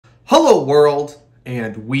Hello world,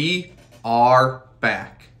 and we are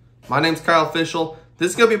back. My name's Fischl. This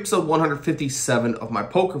is going to be episode 157 of my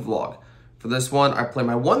poker vlog. For this one, I play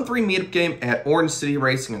my 1-3 meetup game at Orange City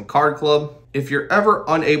Racing and Card Club. If you're ever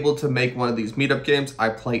unable to make one of these meetup games, I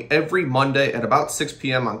play every Monday at about 6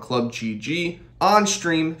 p.m. on Club GG. On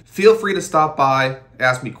stream, feel free to stop by,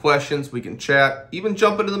 ask me questions, we can chat, even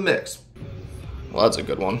jump into the mix. Well, that's a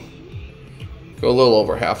good one. Go a little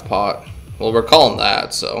over half pot. Well, we're calling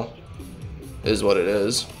that, so is what it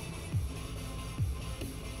is.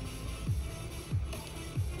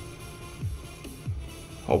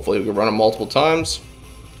 Hopefully we can run it multiple times.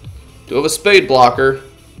 Do have a spade blocker.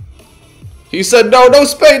 He said no, no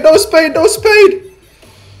spade, no spade, no spade.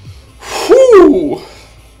 Whew.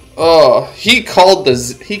 He called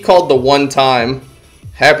the one time.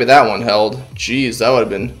 Happy that one held. Jeez, that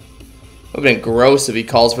would have been gross if he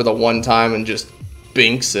calls for the one time and just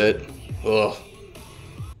binks it. Ugh.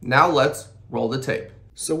 Now let's roll the tape.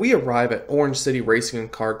 So we arrive at Orange City Racing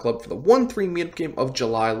and Card Club for the 1-3 meetup game of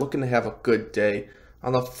July, looking to have a good day.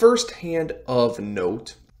 On the first hand of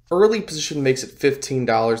note, early position makes it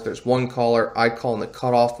 $15. There's one caller. I call in the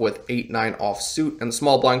cutoff with 8-9 offsuit, and the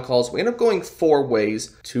small blind calls. We end up going four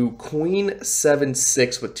ways to Queen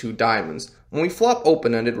 7-6 with 2 diamonds. When we flop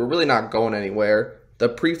open-ended, we're really not going anywhere. The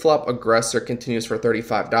pre-flop aggressor continues for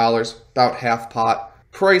 $35, about half pot.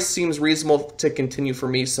 Price seems reasonable to continue for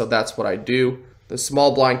me, so that's what I do. The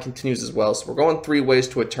small blind continues as well, so we're going 3 ways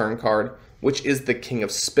to a turn card, which is the king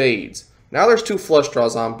of spades. Now there's 2 flush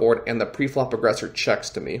draws on board, and the pre-flop aggressor checks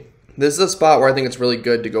to me. This is a spot where I think it's really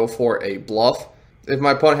good to go for a bluff. If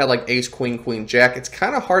my opponent had like ace, queen, queen, jack, it's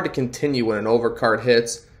kind of hard to continue when an overcard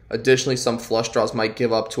hits. Additionally, some flush draws might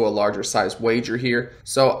give up to a larger size wager here.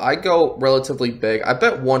 So I go relatively big. I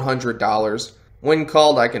bet $100. When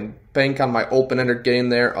called, I can bank on my open-ended game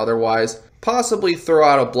there. Otherwise, possibly throw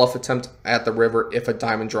out a bluff attempt at the river if a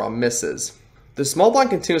diamond draw misses. The small blind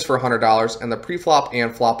continues for $100, and the pre-flop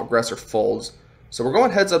and flop aggressor folds. So we're going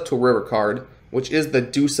heads up to a river card, which is the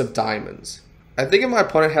deuce of diamonds. I think if my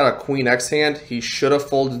opponent had a queen X hand, he should have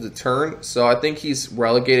folded the turn. So I think he's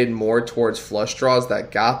relegated more towards flush draws that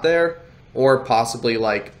got there, or possibly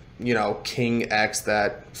like, you know, king X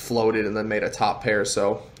that floated and then made a top pair.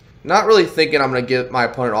 So not really thinking I'm going to get my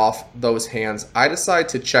opponent off those hands. I decide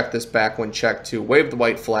to check this back when checked to wave the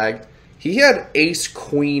white flag. He had ace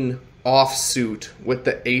queen offsuit with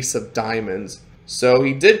the ace of diamonds. So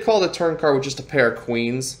he did call the turn card with just a pair of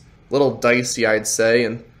queens. Little dicey, I'd say.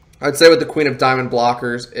 And I'd say with the queen of diamond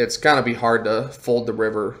blockers, it's going to be hard to fold the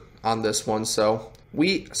river on this one. So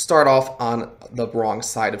we start off on the wrong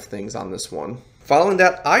side of things on this one. Following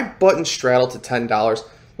that, I button straddle to $10.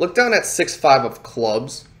 Look down at 6-5 of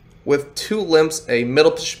clubs. With 2 limps, a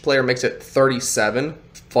middle position player makes it 37.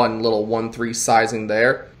 Fun little 1-3 sizing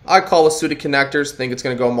there. I call with suited connectors, think it's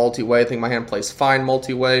going to go multi-way, think my hand plays fine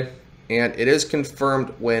multi-way. And it is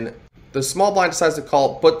confirmed when the small blind decides to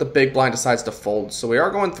call, but the big blind decides to fold. So we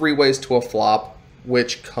are going 3 ways to a flop,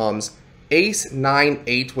 which comes ace, 9,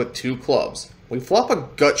 8 with 2 clubs. We flop a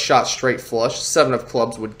gut shot straight flush. 7 of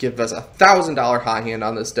clubs would give us a $1,000 high hand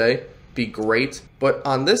on this day. Be great. But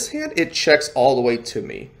on this hand, it checks all the way to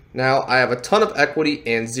me. Now, I have a ton of equity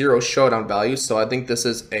and 0 showdown value, so I think this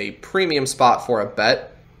is a premium spot for a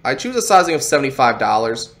bet. I choose a sizing of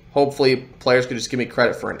 $75. Hopefully, players can just give me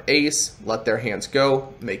credit for an ace, let their hands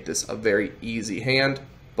go, make this a very easy hand.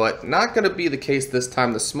 But not going to be the case this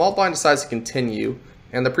time. The small blind decides to continue,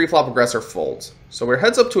 and the pre-flop aggressor folds. So we're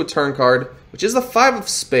heads up to a turn card, which is the 5 of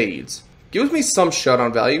spades. Gives me some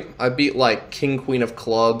showdown value. I beat like king, queen of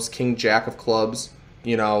clubs, king, jack of clubs,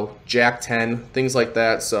 you know, jack 10, things like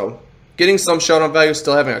that. So getting some showdown value,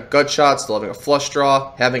 still having a gut shot, still having a flush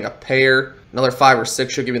draw, having a pair. Another 5 or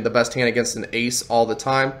 6 should give me the best hand against an ace all the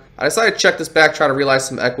time. I decided to check this back, try to realize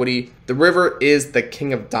some equity. The river is the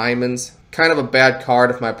king of diamonds. Kind of a bad card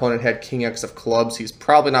if my opponent had king X of clubs. He's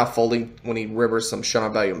probably not folding when he rivers some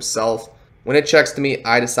showdown value himself. When it checks to me,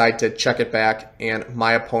 I decide to check it back, and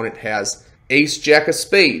my opponent has ace jack of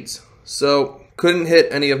spades. So couldn't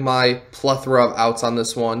hit any of my plethora of outs on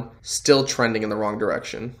this one. Still trending in the wrong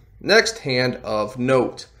direction. Next hand of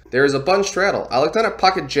note. There is a button straddle. I look down at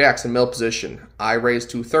pocket jacks in middle position. I raise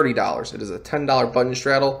to $30. It is a $10 button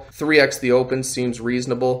straddle. 3x the open seems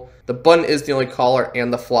reasonable. The button is the only caller,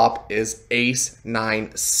 and the flop is ace,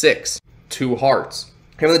 9, 6. 2 hearts.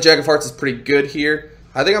 Having the jack of hearts is pretty good here.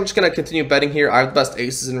 I think I'm just going to continue betting here. I have the best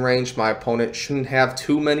aces in range. My opponent shouldn't have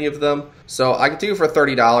too many of them. So I continue for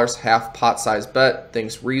 $30, half pot size bet.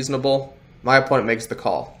 Things reasonable. My opponent makes the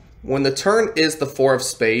call. When the turn is the 4 of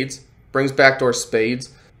spades, brings backdoor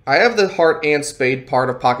spades, I have the heart and spade part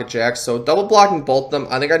of pocket jacks, so double blocking both of them,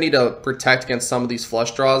 I think I need to protect against some of these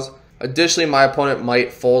flush draws. Additionally, my opponent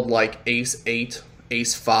might fold like ace 8,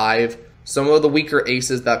 ace 5. Some of the weaker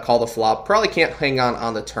aces that call the flop probably can't hang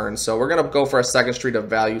on the turn, so we're going to go for a second street of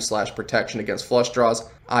value / protection against flush draws.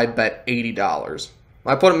 I bet $80.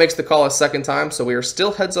 My opponent makes the call a second time, so we are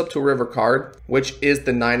still heads up to a river card, which is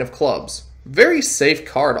the 9 of clubs. Very safe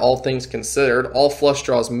card, all things considered. All flush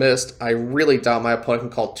draws missed. I really doubt my opponent can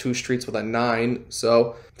call 2 streets with a 9,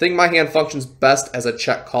 so I think my hand functions best as a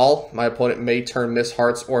check call. My opponent may turn miss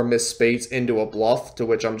hearts or miss spades into a bluff, to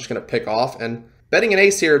which I'm just going to pick off, and betting an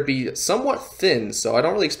ace here would be somewhat thin, so I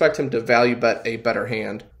don't really expect him to value bet a better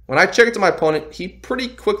hand. When I check it to my opponent, he pretty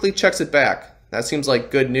quickly checks it back. That seems like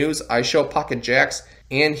good news. I show pocket jacks,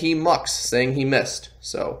 and he mucks, saying he missed.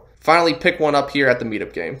 So, finally pick one up here at the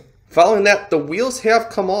meetup game. Following that, the wheels have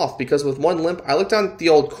come off, because with one limp, I looked down at the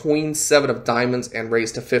old queen 7 of diamonds and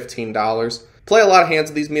raised to $15. Play a lot of hands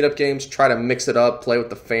at these meetup games, try to mix it up, play with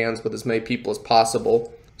the fans with as many people as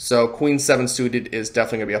possible. So, queen 7 suited is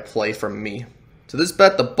definitely going to be a play from me. To this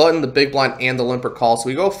bet, the button, the big blind, and the limper call. So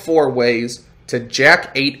we go 4 ways to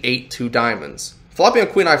jack 8, 8, 2 diamonds. Flopping a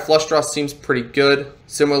queen eye flush draw seems pretty good.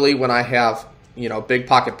 Similarly, when I have, big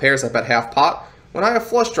pocket pairs, I bet half pot. When I have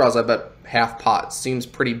flush draws, I bet half pot. Seems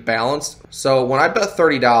pretty balanced. So when I bet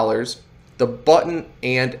 $30, the button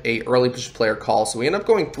and a early position player call. So we end up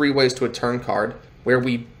going 3 ways to a turn card, where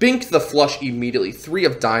we bink the flush immediately, 3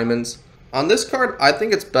 of diamonds. On this card, I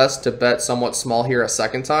think it's best to bet somewhat small here a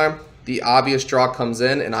second time. The obvious draw comes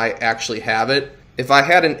in, and I actually have it. If I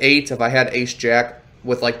had an 8, if I had ace jack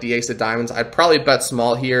with like the ace of diamonds, I'd probably bet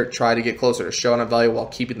small here, try to get closer to showdown value while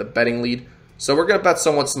keeping the betting lead. So we're going to bet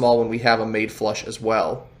somewhat small when we have a made flush as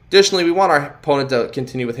well. Additionally, we want our opponent to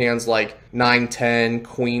continue with hands like 9, 10,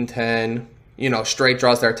 queen 10, straight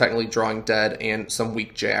draws that are technically drawing dead, and some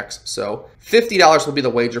weak jacks. So $50 will be the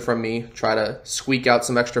wager from me. Try to squeak out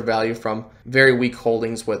some extra value from very weak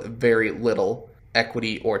holdings with very little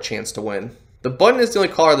equity or chance to win. The button is the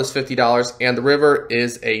only caller of this $50, and the river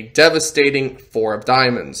is a devastating 4 of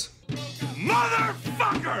diamonds.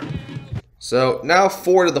 Motherfucker! So now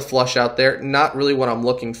 4 to the flush out there. Not really what I'm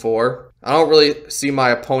looking for. I don't really see my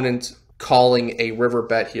opponent calling a river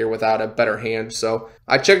bet here without a better hand. So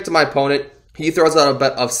I check it to my opponent. He throws out a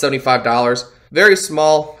bet of $75. Very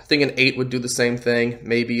small. I think an 8 would do the same thing.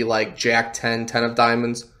 Maybe like jack 10, 10 of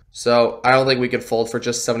diamonds. So I don't think we could fold for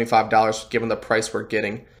just $75 given the price we're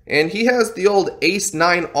getting. And he has the old ace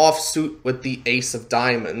 9 offsuit with the ace of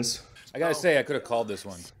diamonds. I gotta say, I could have called this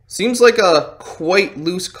one. Seems like a quite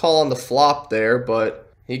loose call on the flop there,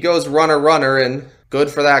 but he goes runner, runner, and good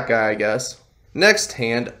for that guy, I guess. Next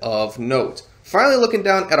hand of note. Finally looking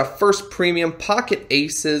down at a first premium, pocket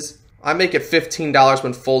aces. I make it $15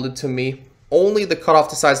 when folded to me. Only the cutoff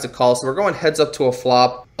decides to call, so we're going heads up to a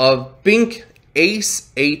flop of bink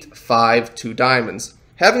ace 8, 5, 2 diamonds.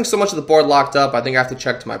 Having so much of the board locked up, I think I have to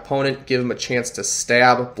check to my opponent, give him a chance to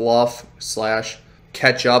stab, bluff, /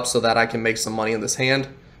 catch up so that I can make some money in this hand.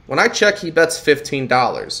 When I check, he bets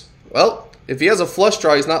 $15. Well, if he has a flush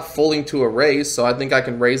draw, he's not folding to a raise, so I think I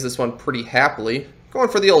can raise this one pretty happily. Going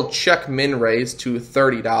for the old check min raise to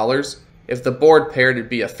 $30. If the board paired, it'd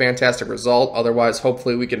be a fantastic result. Otherwise,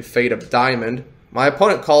 hopefully we can fade a diamond. My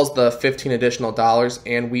opponent calls the 15 additional dollars,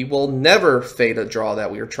 and we will never fade a draw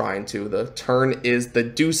that we are trying to. The turn is the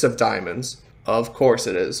deuce of diamonds. Of course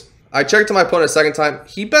it is. I checked to my opponent a second time.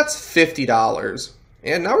 He bets $50.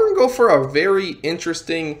 And now we're going to go for a very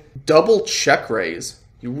interesting double check raise.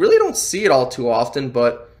 You really don't see it all too often,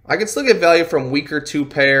 but I can still get value from weaker 2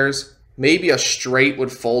 pairs. Maybe a straight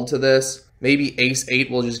would fold to this. Maybe ace 8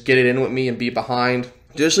 will just get it in with me and be behind.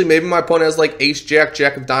 Additionally, maybe my opponent has like ace jack,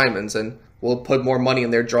 jack of diamonds, and we'll put more money in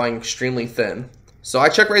there, drawing extremely thin. So I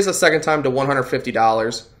check raise a second time to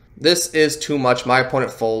 $150. This is too much. My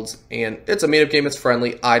opponent folds, and it's a meetup game. It's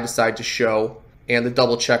friendly. I decide to show, and the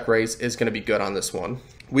double check raise is going to be good on this one.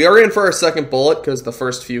 We are in for our second bullet because the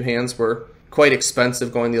first few hands were quite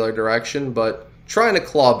expensive going the other direction, but trying to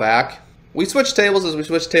claw back. We switch tables as we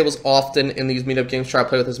switch tables often in these meetup games. Try to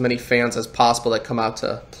play with as many fans as possible that come out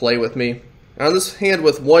to play with me. On this hand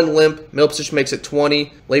with one limp, middle position makes it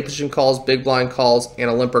 20, late position calls, big blind calls, and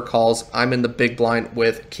a limper calls. I'm in the big blind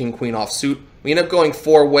with king, queen offsuit. We end up going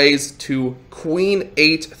 4 ways to queen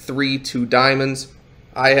 8, 3, 2 diamonds.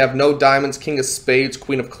 I have no diamonds, king of spades,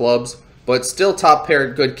 queen of clubs, but still top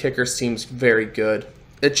pair good kicker seems very good.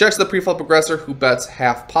 It checks the preflop aggressor who bets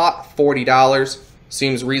half pot, $40.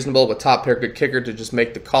 Seems reasonable with top pair good kicker to just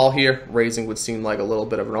make the call here. Raising would seem like a little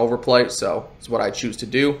bit of an overplay, so it's what I choose to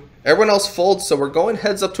do. Everyone else folds, so we're going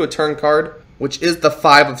heads up to a turn card. which is the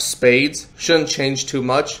 5 of spades. Shouldn't change too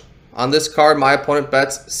much. On this card, my opponent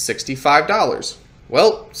bets $65.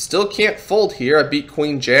 Well, still can't fold here. I beat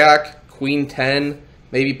Queen Jack, Queen 10,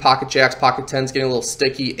 maybe Pocket Jacks, Pocket 10s getting a little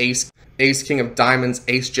sticky, Ace King of Diamonds,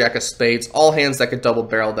 Ace Jack of Spades, all hands that could double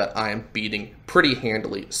barrel that I am beating pretty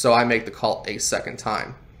handily, so I make the call a second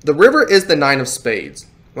time. The river is the 9 of Spades.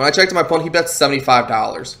 When I checked my opponent, he bets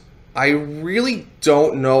 $75. I really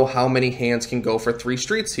don't know how many hands can go for 3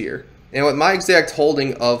 streets here. And with my exact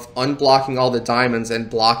holding of unblocking all the diamonds and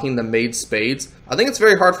blocking the made spades, I think it's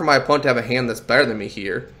very hard for my opponent to have a hand that's better than me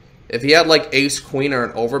here. If he had like ace, queen, or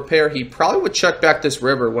an overpair, he probably would check back this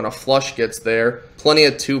river when a flush gets there. Plenty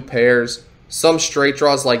of 2 pairs. Some straight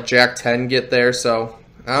draws like jack 10 get there, so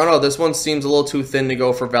I don't know. This one seems a little too thin to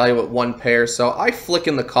go for value with 1 pair, so I flick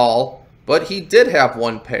in the call. But he did have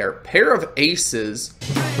 1 pair. Pair of aces.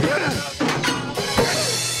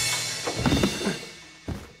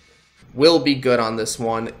 Will be good on this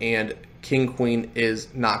one, and king queen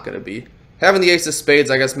is not going to be. Having the ace of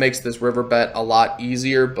spades, I guess, makes this river bet a lot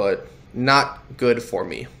easier, but not good for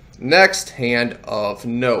me. Next hand of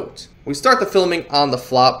note. We start the filming on the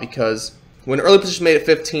flop because when early position made it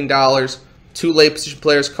 $15, 2 late position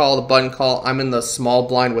players call the button call. I'm in the small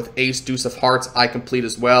blind with ace, deuce of hearts. I complete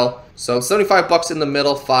as well. So $75 in the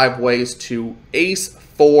middle, 5 ways to ace,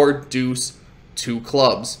 4, deuce, 2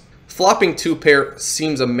 clubs. Flopping 2 pair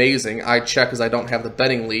seems amazing. I check as I don't have the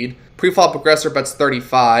betting lead. Pre-flop aggressor bets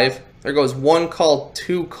 35. There goes 1 call,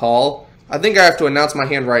 2 call. I think I have to announce my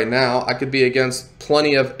hand right now. I could be against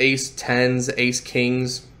plenty of ace 10s, ace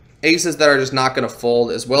kings, aces that are just not going to fold,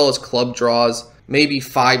 as well as club draws, maybe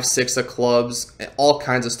 5, 6 of clubs, all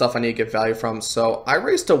kinds of stuff I need to get value from. So I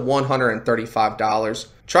raised to $135,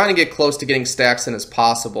 trying to get close to getting stacks in as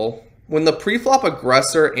possible. When the pre-flop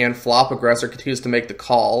aggressor and flop aggressor continues to make the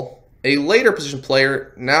call, a later position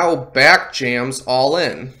player now back jams all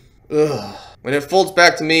in. Ugh. When it folds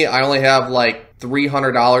back to me, I only have like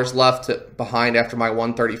 $300 left behind after my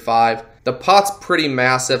 135. The pot's pretty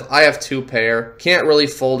massive. I have 2 pair. Can't really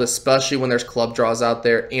fold, especially when there's club draws out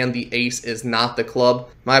there and the ace is not the club.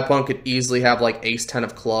 My opponent could easily have like ace 10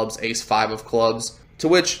 of clubs, ace 5 of clubs, to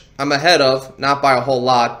which I'm ahead of, not by a whole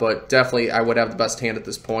lot, but definitely I would have the best hand at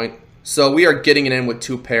this point. So we are getting it in with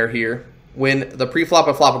 2 pair here. When the pre-flop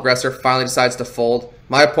and flop aggressor finally decides to fold,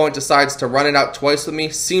 my opponent decides to run it out twice with me.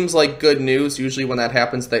 Seems like good news. Usually when that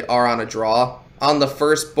happens, they are on a draw. On the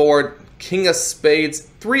first board, king of spades,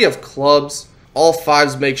 3 of clubs. All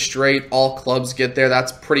 5s make straight. All clubs get there.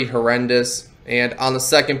 That's pretty horrendous. And on the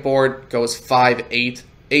second board goes 5-8.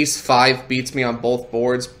 Ace 5 beats me on both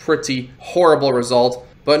boards. Pretty horrible result.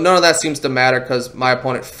 But none of that seems to matter because my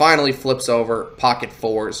opponent finally flips over pocket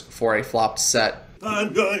 4s for a flopped set.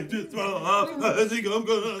 I'm going to throw up. I think I'm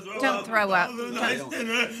going to throw up. Don't throw up. The nice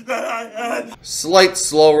dinner that I had. Slight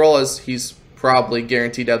slow roll as he's probably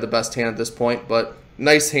guaranteed to have the best hand at this point, but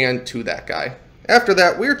nice hand to that guy. After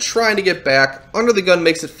that, we're trying to get back. Under the gun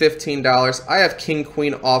makes it $15. I have king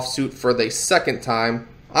queen offsuit for the second time.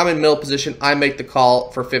 I'm in middle position. I make the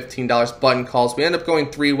call for $15. Button calls. We end up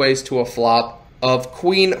going 3 ways to a flop of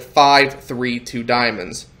queen 5, 3, 2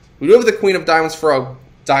 diamonds. We do have the queen of diamonds for a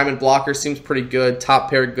diamond blocker. Seems pretty good.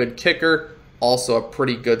 Top pair, good kicker. Also a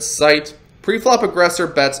pretty good sight. Pre-flop aggressor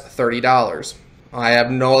bets $30. I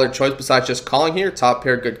have no other choice besides just calling here. Top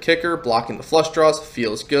pair, good kicker. Blocking the flush draws.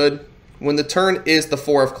 Feels good. When the turn is the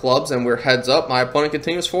 4 of clubs and we're heads up, my opponent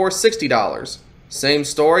continues for $60. Same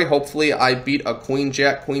story. Hopefully I beat a queen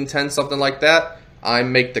jack, queen 10, something like that. I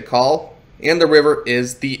make the call. And the river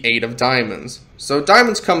is the 8 of diamonds. So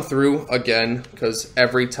diamonds come through again, because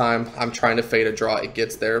every time I'm trying to fade a draw, it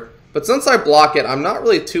gets there. But since I block it, I'm not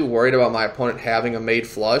really too worried about my opponent having a made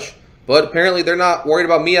flush. But apparently they're not worried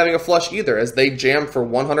about me having a flush either, as they jam for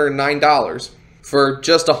 $109. For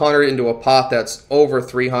just 100 into a pot that's over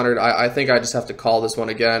 300, I think I just have to call this one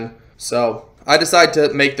again. So I decide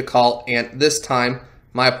to make the call, and this time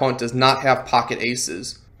my opponent does not have pocket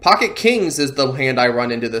aces. Pocket kings is the hand I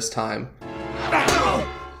run into this time.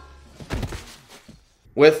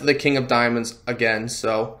 With the king of diamonds again,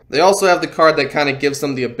 so they also have the card that kind of gives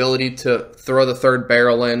them the ability to throw the 3rd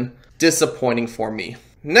barrel in. Disappointing for me.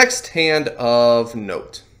 Next hand of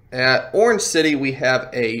note. At Orange City, we have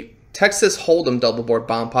a Texas Hold'em double board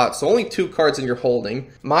bomb pot, so only 2 cards in your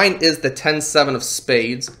holding. Mine is the 10-7 of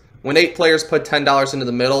spades. When 8 players put $10 into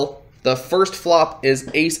the middle, the first flop is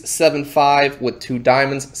ace 7-5 with 2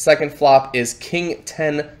 diamonds. Second flop is king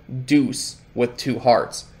 10 deuce with 2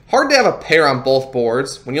 hearts. Hard to have a pair on both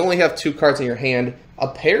boards. When you only have 2 cards in your hand, a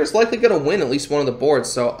pair is likely going to win at least one of the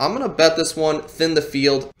boards. So I'm going to bet this one, thin the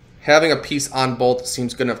field. Having a piece on both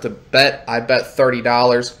seems good enough to bet. I bet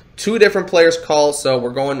 $30. 2 different players call, so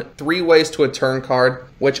we're going 3 ways to a turn card,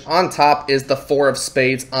 which on top is the 4 of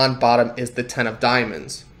spades, on bottom is the 10 of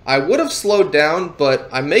diamonds. I would have slowed down, but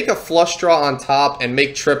I make a flush draw on top and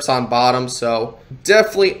make trips on bottom, so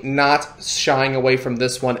definitely not shying away from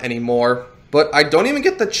this one anymore. But I don't even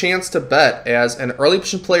get the chance to bet, as an early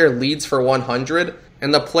position player leads for 100,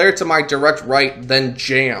 and the player to my direct right then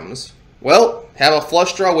jams. Well, have a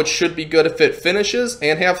flush draw, which should be good if it finishes,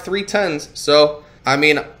 and have 3 10s, so, I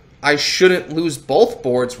mean, I shouldn't lose both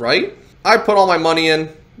boards, right? I put all my money in.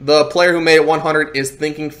 The player who made it 100 is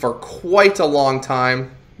thinking for quite a long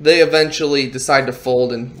time. They eventually decide to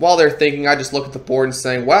fold, and while they're thinking, I just look at the board and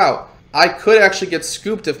saying, wow, I could actually get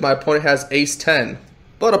scooped if my opponent has ace 10.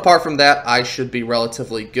 But apart from that, I should be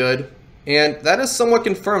relatively good. And that is somewhat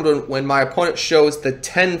confirmed when my opponent shows the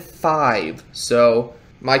 10-5. So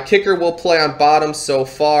my kicker will play on bottom so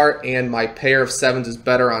far, and my pair of 7s is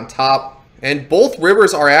better on top. And both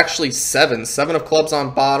rivers are actually 7s. 7 of clubs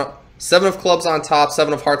on bottom, 7 of clubs on top,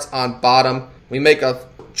 7 of hearts on bottom. We make a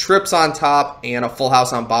trips on top and a full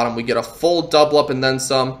house on bottom. We get a full double up and then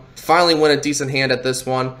some. Finally win a decent hand at this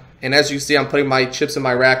one. And as you see, I'm putting my chips in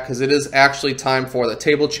my rack because it is actually time for the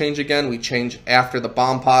table change again. We change after the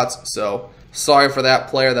bomb pots, so sorry for that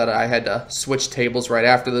player that I had to switch tables right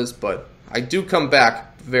after this, but I do come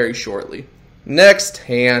back very shortly. Next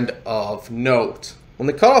hand of note. When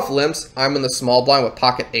the cutoff limps, I'm in the small blind with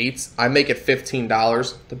pocket 8s. I make it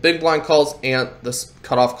 $15. The big blind calls and the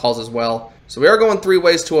cutoff calls as well. So we are going 3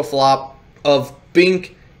 ways to a flop of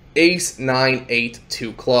bink, ace, 9, 8,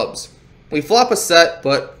 2 clubs. We flop a set,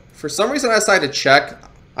 but for some reason I decided to check.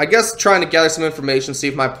 I guess trying to gather some information, see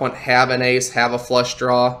if my opponent have an ace, have a flush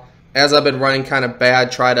draw. As I've been running kind of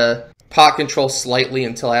bad, try to pot control slightly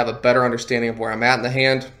until I have a better understanding of where I'm at in the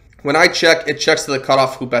hand. When I check, it checks to the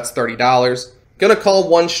cutoff who bets $30. Gonna call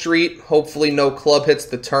 1 street, hopefully no club hits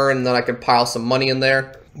the turn, and then I can pile some money in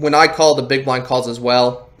there. When I call, the big blind calls as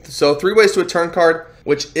well. So 3 ways to a turn card,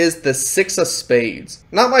 which is the 6 of spades.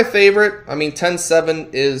 Not my favorite. I mean, 10-7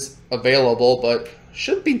 is available, but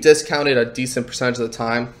should be discounted a decent percentage of the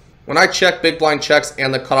time. When I check, big blind checks,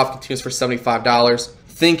 and the cutoff continues for $75.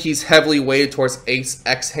 Think he's heavily weighted towards ace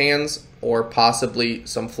X hands, or possibly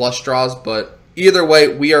some flush draws, but either way,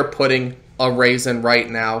 we are putting a raise in right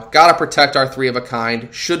now. Gotta protect our 3 of a kind.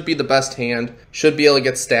 Should be the best hand. Should be able to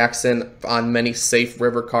get stacks in on many safe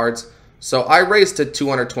river cards. So I raised to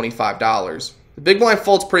 $225. The big blind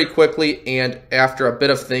folds pretty quickly, and after a bit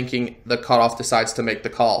of thinking, the cutoff decides to make the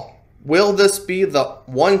call. Will this be the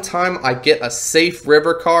one time I get a safe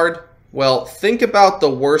river card? Well, think about the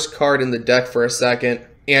worst card in the deck for a second,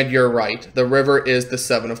 and you're right. The river is the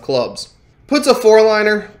 7 of clubs. Puts a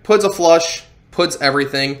 4-liner, puts a flush, puts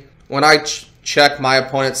everything. When I check, my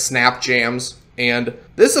opponent snap jams, and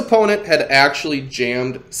this opponent had actually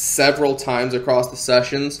jammed several times across the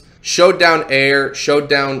sessions. Showed down air, showed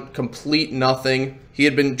down complete nothing. He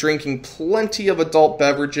had been drinking plenty of adult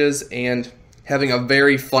beverages and having a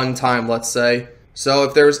very fun time, let's say. So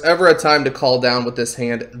if there's ever a time to call down with this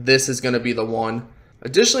hand, this is going to be the one.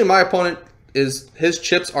 Additionally, my opponent, his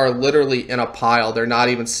chips are literally in a pile. They're not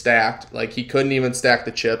even stacked. Like, he couldn't even stack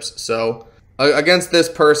the chips. So against this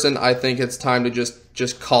person, I think it's time to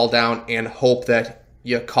just call down and hope that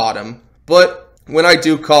you caught him. But when I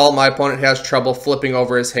do call, my opponent has trouble flipping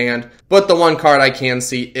over his hand. But the one card I can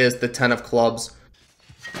see is the 10 of clubs.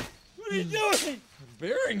 What are you doing? I'm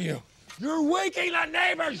burying you. You're waking the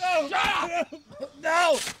neighbors. No. Shut up.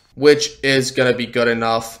 No! Which is going to be good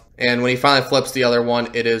enough. And when he finally flips the other one,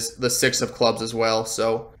 it is the 6 of clubs as well.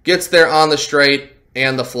 So gets there on the straight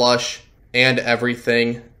and the flush and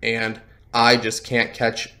everything. And I just can't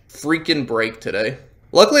catch freaking break today.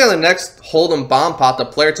 Luckily on the next Hold'em bomb pot, the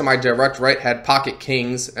player to my direct right had pocket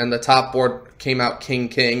kings, and the top board came out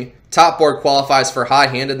king-king. Top board qualifies for high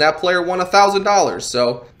hand, and that player won $1,000.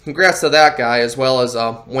 So congrats to that guy, as well as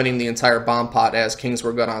winning the entire bomb pot, as kings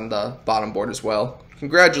were good on the bottom board as well.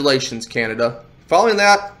 Congratulations, Canada. Following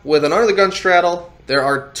that, with an under the gun straddle, there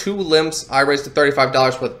are 2 limps. I raised to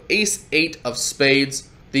 $35 with ace 8 of spades.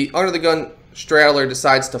 The under the gun straddler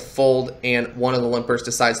decides to fold, and one of the limpers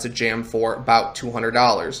decides to jam for about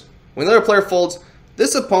 $200. When the other player folds,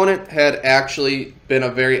 this opponent had actually been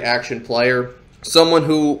a very action player. Someone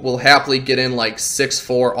who will happily get in like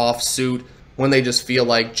 6-4 offsuit when they just feel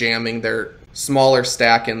like jamming their smaller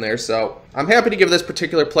stack in there. So I'm happy to give this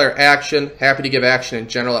particular player action. Happy to give action in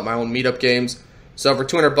general at my own meetup games. So for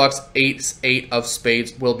 $200, ace 8 of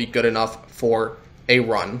spades will be good enough for a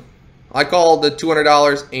run. I called the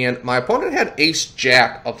 $200, and my opponent had ace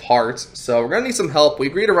jack of hearts, so we're going to need some help. We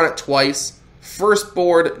agreed to run it twice. First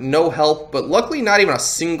board, no help, but luckily not even a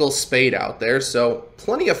single spade out there, so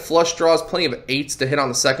plenty of flush draws, plenty of 8s to hit on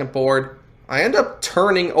the second board. I end up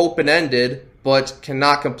turning open-ended, but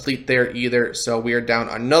cannot complete there either, so we are down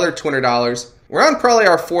another $200. We're on probably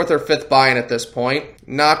our 4th or 5th buy-in at this point.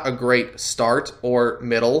 Not a great start or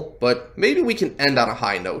middle, but maybe we can end on a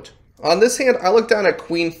high note. On this hand, I look down at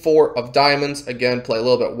Queen 4 of diamonds. Again, play a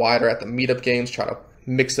little bit wider at the meetup games, try to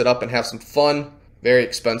mix it up and have some fun. Very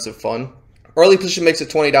expensive fun. Early position makes it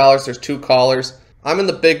 $20. There's 2 callers. I'm in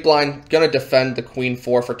the big blind, gonna defend the Queen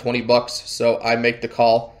 4 for 20 bucks, so I make the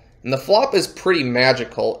call. And the flop is pretty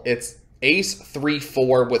magical. It's Ace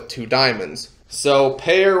 3-4 with 2 diamonds. So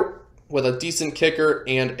pair with a decent kicker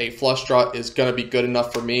and a flush draw is gonna be good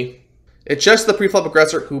enough for me. It's just the pre-flop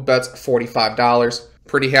aggressor who bets $45.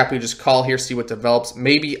 Pretty happy to just call here, see what develops.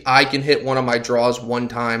 Maybe I can hit one of my draws one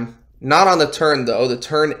time. Not on the turn though. The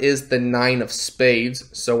turn is the 9 of spades,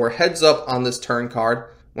 so we're heads up on this turn card.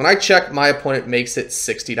 When I check, my opponent makes it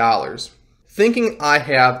 $60. Thinking I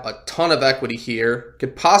have a ton of equity here,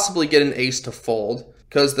 could possibly get an ace to fold,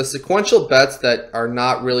 because the sequential bets that are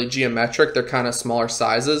not really geometric, they're kind of smaller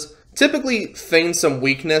sizes, typically feign some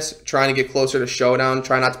weakness, trying to get closer to showdown,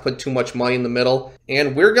 try not to put too much money in the middle,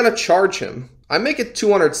 and we're going to charge him. I make it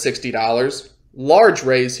 $260. Large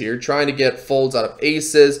raise here, trying to get folds out of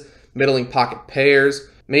aces, middling pocket pairs.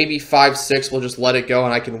 Maybe 5-6, we'll just let it go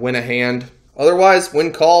and I can win a hand. Otherwise,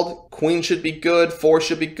 when called, queen should be good, 4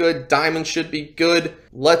 should be good, diamond should be good.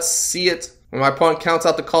 Let's see it. When my opponent counts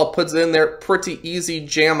out the call, puts it in there, pretty easy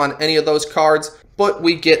jam on any of those cards. But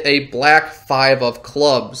we get a black 5 of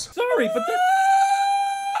clubs. Sorry, but this...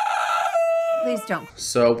 Please don't.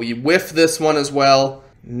 So we whiff this one as well.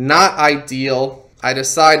 Not ideal. I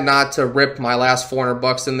decide not to rip my last 400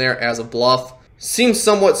 bucks in there as a bluff. Seems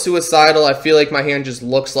somewhat suicidal. I feel like my hand just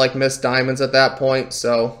looks like missed diamonds at that point,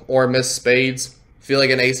 so, or missed spades. Feel like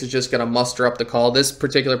an ace is just going to muster up the call. This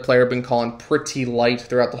particular player been calling pretty light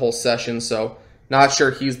throughout the whole session, so not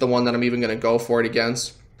sure he's the one that I'm even going to go for it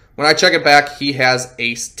against. When I check it back, he has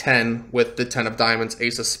ace 10 with the 10 of diamonds,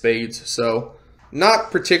 ace of spades, so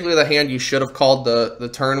not particularly the hand you should have called the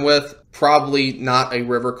turn with. Probably not a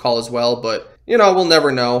river call as well, but you know, we'll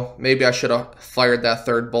never know. Maybe I should have fired that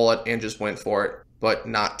third bullet and just went for it, but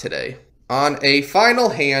not today. On a final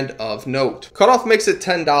hand of note, cutoff makes it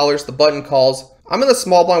 $10, the button calls. I'm in the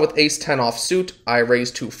small blind with ace 10 offsuit. I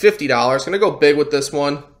raise to $50. Gonna go big with this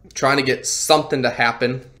one, trying to get something to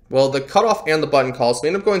happen. Well, the cutoff and the button calls, so we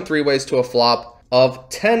end up going 3 ways to a flop of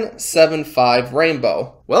 10-7-5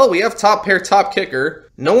 rainbow. Well, we have top pair, top kicker.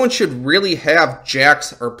 No one should really have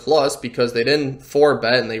jacks or plus because they didn't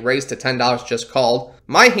 4-bet and they raised to $10 just called.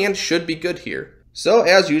 My hand should be good here. So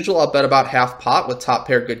as usual, I'll bet about half pot with top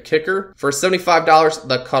pair, good kicker. For $75,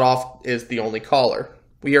 the cutoff is the only caller.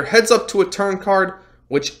 We are heads up to a turn card,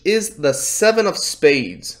 which is the 7 of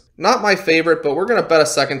spades. Not my favorite, but we're going to bet a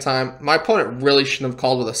second time. My opponent really shouldn't have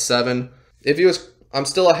called with a 7. If he was, I'm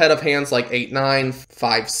still ahead of hands like 8-9,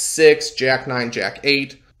 5-6, Jack-9,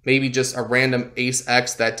 Jack-8. Maybe just a random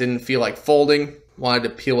ace-X that didn't feel like folding. Wanted to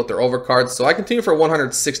peel with their overcards, so I continue for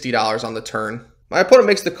 $160 on the turn. My opponent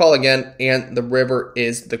makes the call again, and the river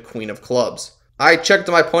is the queen of clubs. I check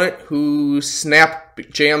to my opponent, who snap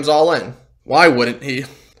jams all in. Why wouldn't he?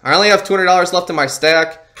 I only have $200 left in my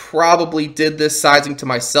stack. Probably did this sizing to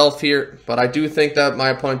myself here, but I do think that my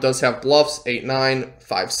opponent does have bluffs, 8-9,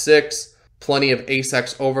 5-6, plenty of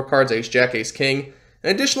ace-X overcards, ace-jack, ace-king.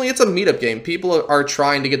 And additionally, it's a meetup game. People are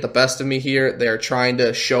trying to get the best of me here. They are trying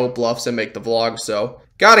to show bluffs and make the vlog, so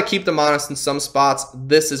gotta keep them honest in some spots.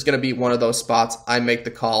 This is gonna be one of those spots. I make the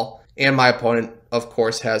call, and my opponent, of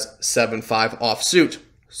course, has 7-5 offsuit.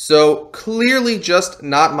 So clearly just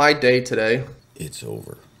not my day today. It's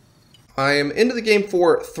over. I am into the game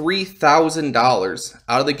for $3,000,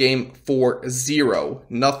 out of the game for 0,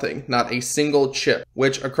 nothing, not a single chip,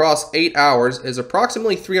 which across 8 hours is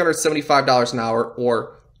approximately $375 an hour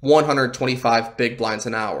or 125 big blinds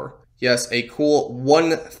an hour. Yes, a cool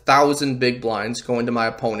 1,000 big blinds going to my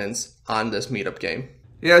opponents on this meetup game.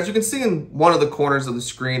 Yeah, as you can see in one of the corners of the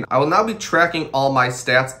screen, I will now be tracking all my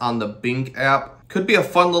stats on the Bing app. Could be a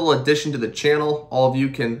fun little addition to the channel. All of you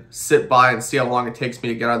can sit by and see how long it takes me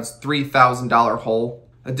to get out of this $3,000 hole.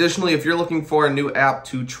 Additionally, if you're looking for a new app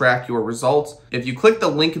to track your results, if you click the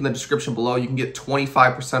link in the description below, you can get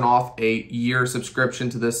 25% off a year subscription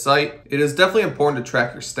to this site. It is definitely important to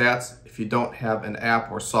track your stats if you don't have an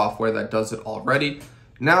app or software that does it already.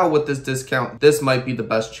 Now with this discount, this might be the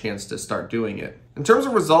best chance to start doing it. In terms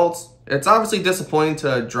of results, it's obviously disappointing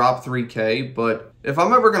to drop 3K, but if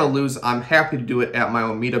I'm ever going to lose, I'm happy to do it at my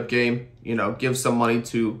own meetup game. You know, give some money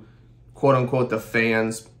to quote unquote the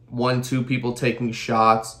fans, 1-2 people taking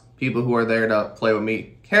shots, people who are there to play with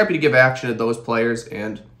me. Happy to give action to those players,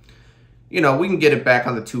 and you know, we can get it back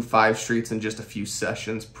on the 2-5 streets in just a few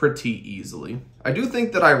sessions pretty easily. I do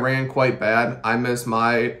think that I ran quite bad. I missed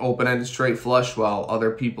my open-ended straight flush while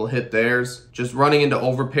other people hit theirs. Just running into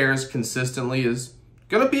overpairs consistently is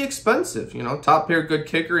gonna be expensive. You know, top pair good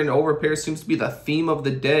kicker and overpair seems to be the theme of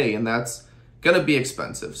the day, and that's gonna be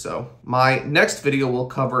expensive. So my next video will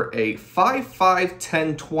cover a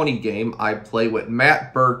 5-5-10-20 game I play with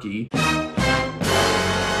Matt Berkey.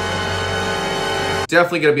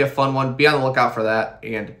 Definitely going to be a fun one. Be on the lookout for that,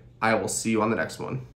 and I will see you on the next one.